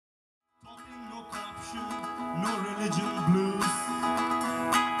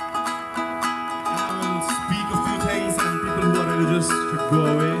could go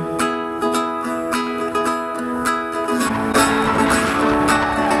away.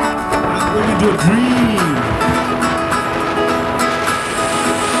 I'm going into a dream.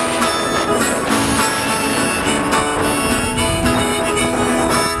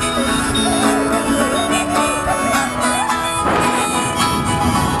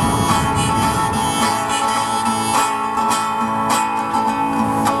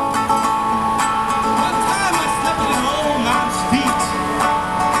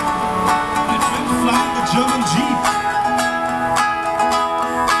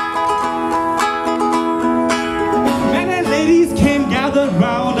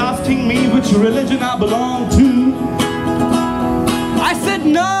 Religion I belong to. I said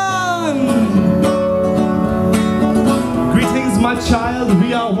none. Greetings, my child,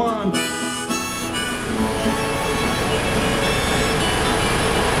 we are one.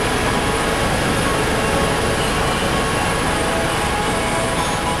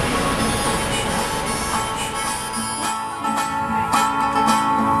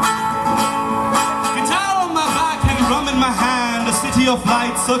 Guitar on my back and rum in my hand, the city of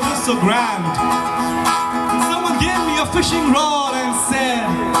light, circle so grand. Someone gave me a fishing rod and said,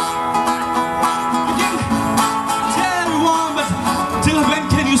 you can tell everyone, but till when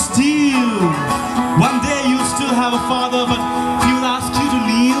can you steal? One day you'll still have a father, but he'll ask you to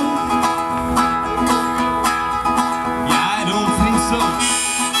kneel. Yeah, I don't think so.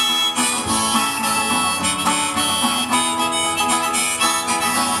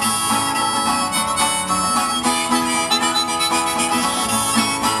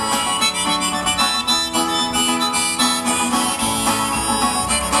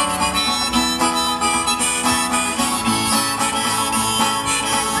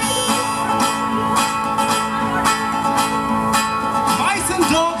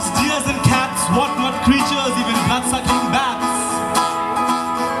 Creatures, even blood-sucking bats,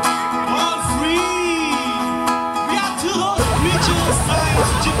 all free. We are to those creatures,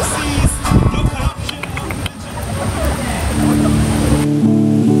 science, gypsies, no corruption,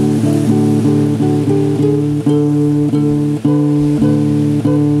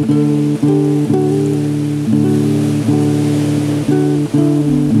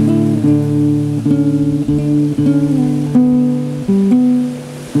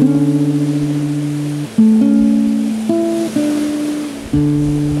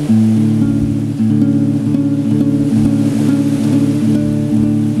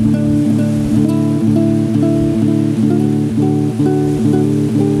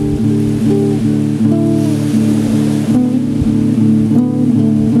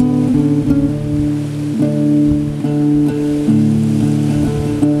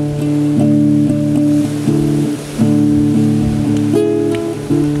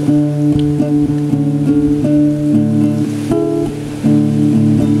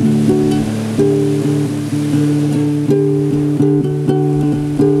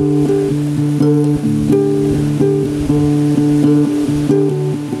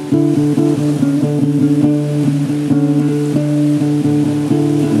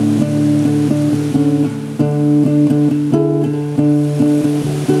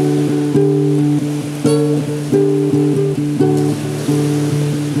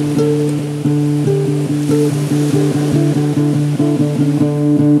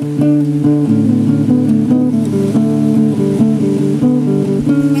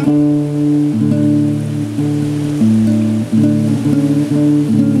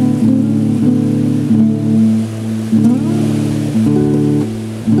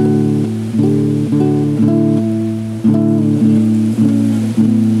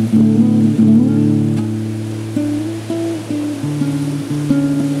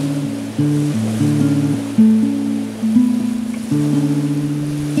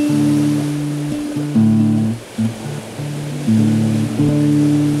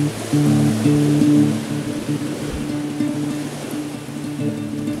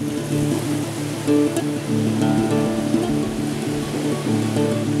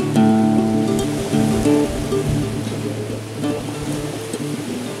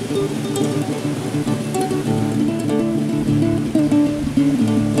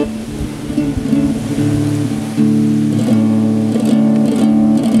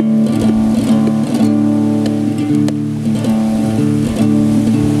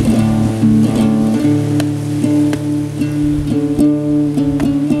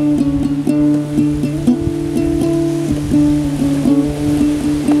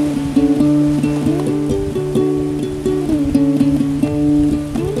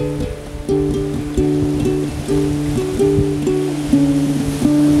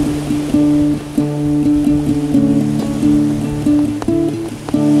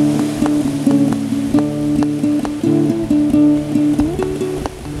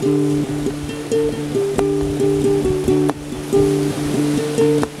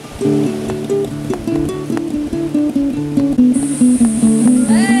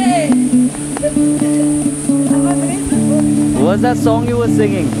 that song you were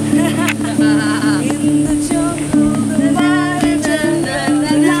singing?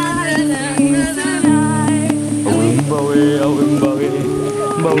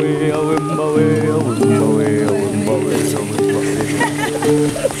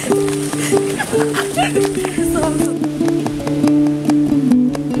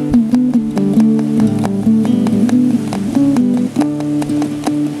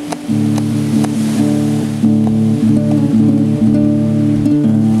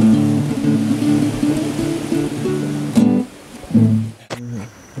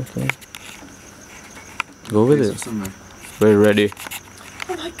 Go with it. We're ready.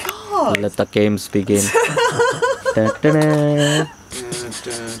 Oh my god! Let the games begin. You know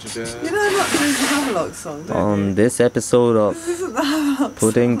I'm not doing the Havelock song, don't On you? this episode of This isn't the Havelock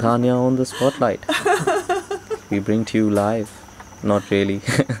Putting song. Tanya on the Spotlight, we bring to you live. Not really.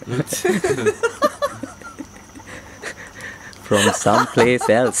 From someplace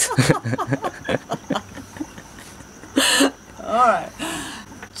else. Alright.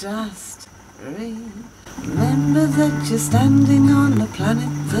 Just remember that you're standing on a planet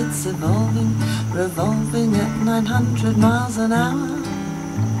that's evolving, revolving at 900 miles an hour.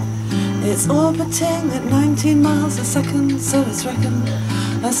 It's orbiting at 19 miles a second, so it's reckoned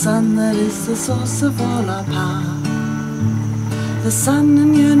a sun that is the source of all our power. The sun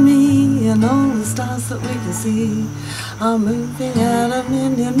and you and me and all the stars that we can see are moving at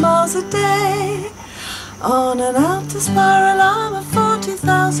 1,000,000 miles a day on an outer spiral arm of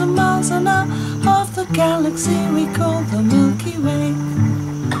 40,000 miles an hour of the galaxy we call the Milky Way.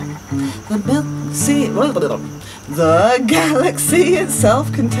 The galaxy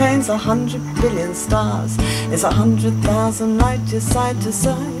itself contains 100 billion stars. It's 100,000 light years side to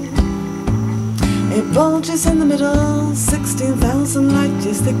side. It bulges in the middle, 16,000 light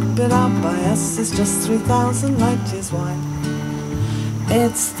years thick, but out by us is just 3,000 light years wide.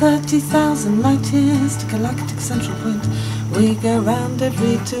 It's 30,000 light years to galactic central point. We go round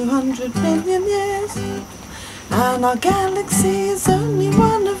every 200 million years. And our galaxy is only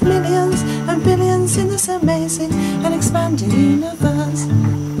one of millions and billions in this amazing and expanding universe.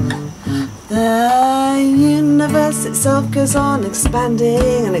 The universe itself goes on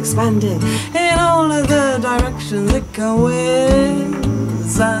expanding and expanding in all of the directions it can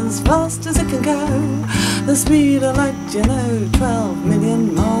whiz as fast as it can go. The speed of light, 12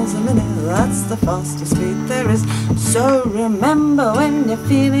 million miles a minute, that's the fastest speed there is. So remember when you're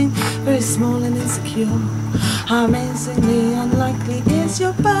feeling very small and insecure, how amazingly unlikely is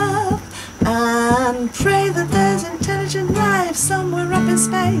your birth. And pray that there's intelligent life somewhere up in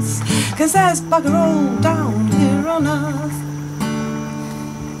space, 'cause there's bugger all down here on Earth.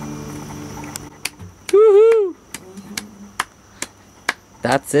 Woohoo!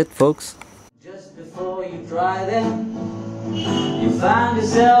 That's it, folks. Just before you try them, you find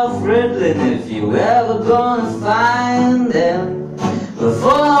yourself riddling if you ever gonna find them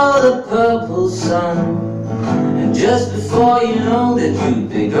before the purple sun. And just before you know that you've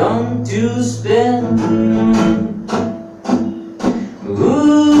begun to spin,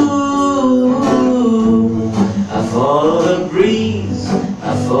 ooh, I follow the breeze,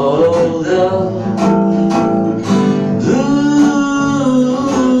 I follow the blues.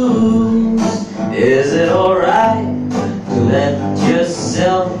 Is it alright to let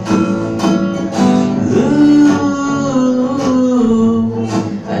yourself lose?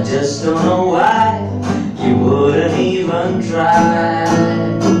 I just don't know why you wouldn't even try.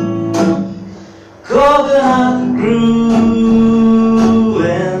 Coconut brewing,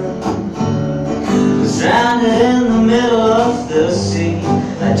 stranded in the middle of the sea.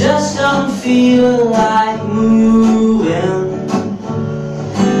 I just don't feel like moving.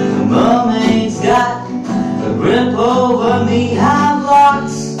 The mermaid's got a grip over me.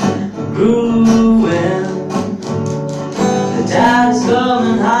 Havelocks brewing, the tide is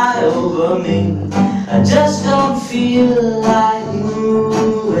coming high over me. I just don't feel like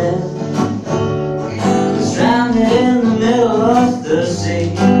moving, stranded in the middle of the sea.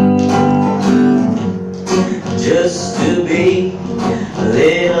 Just to be a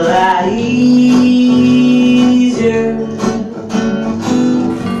little lot easier,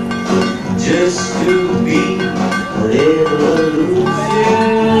 just to be a little looser,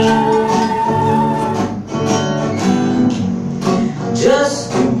 just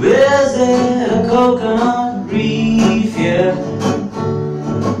to visit a coconut reef, yeah.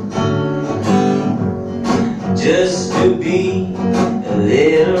 Just to be a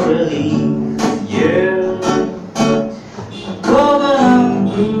little relief, yeah. Coconut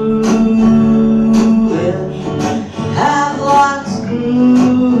brewing, Havelocks brewing.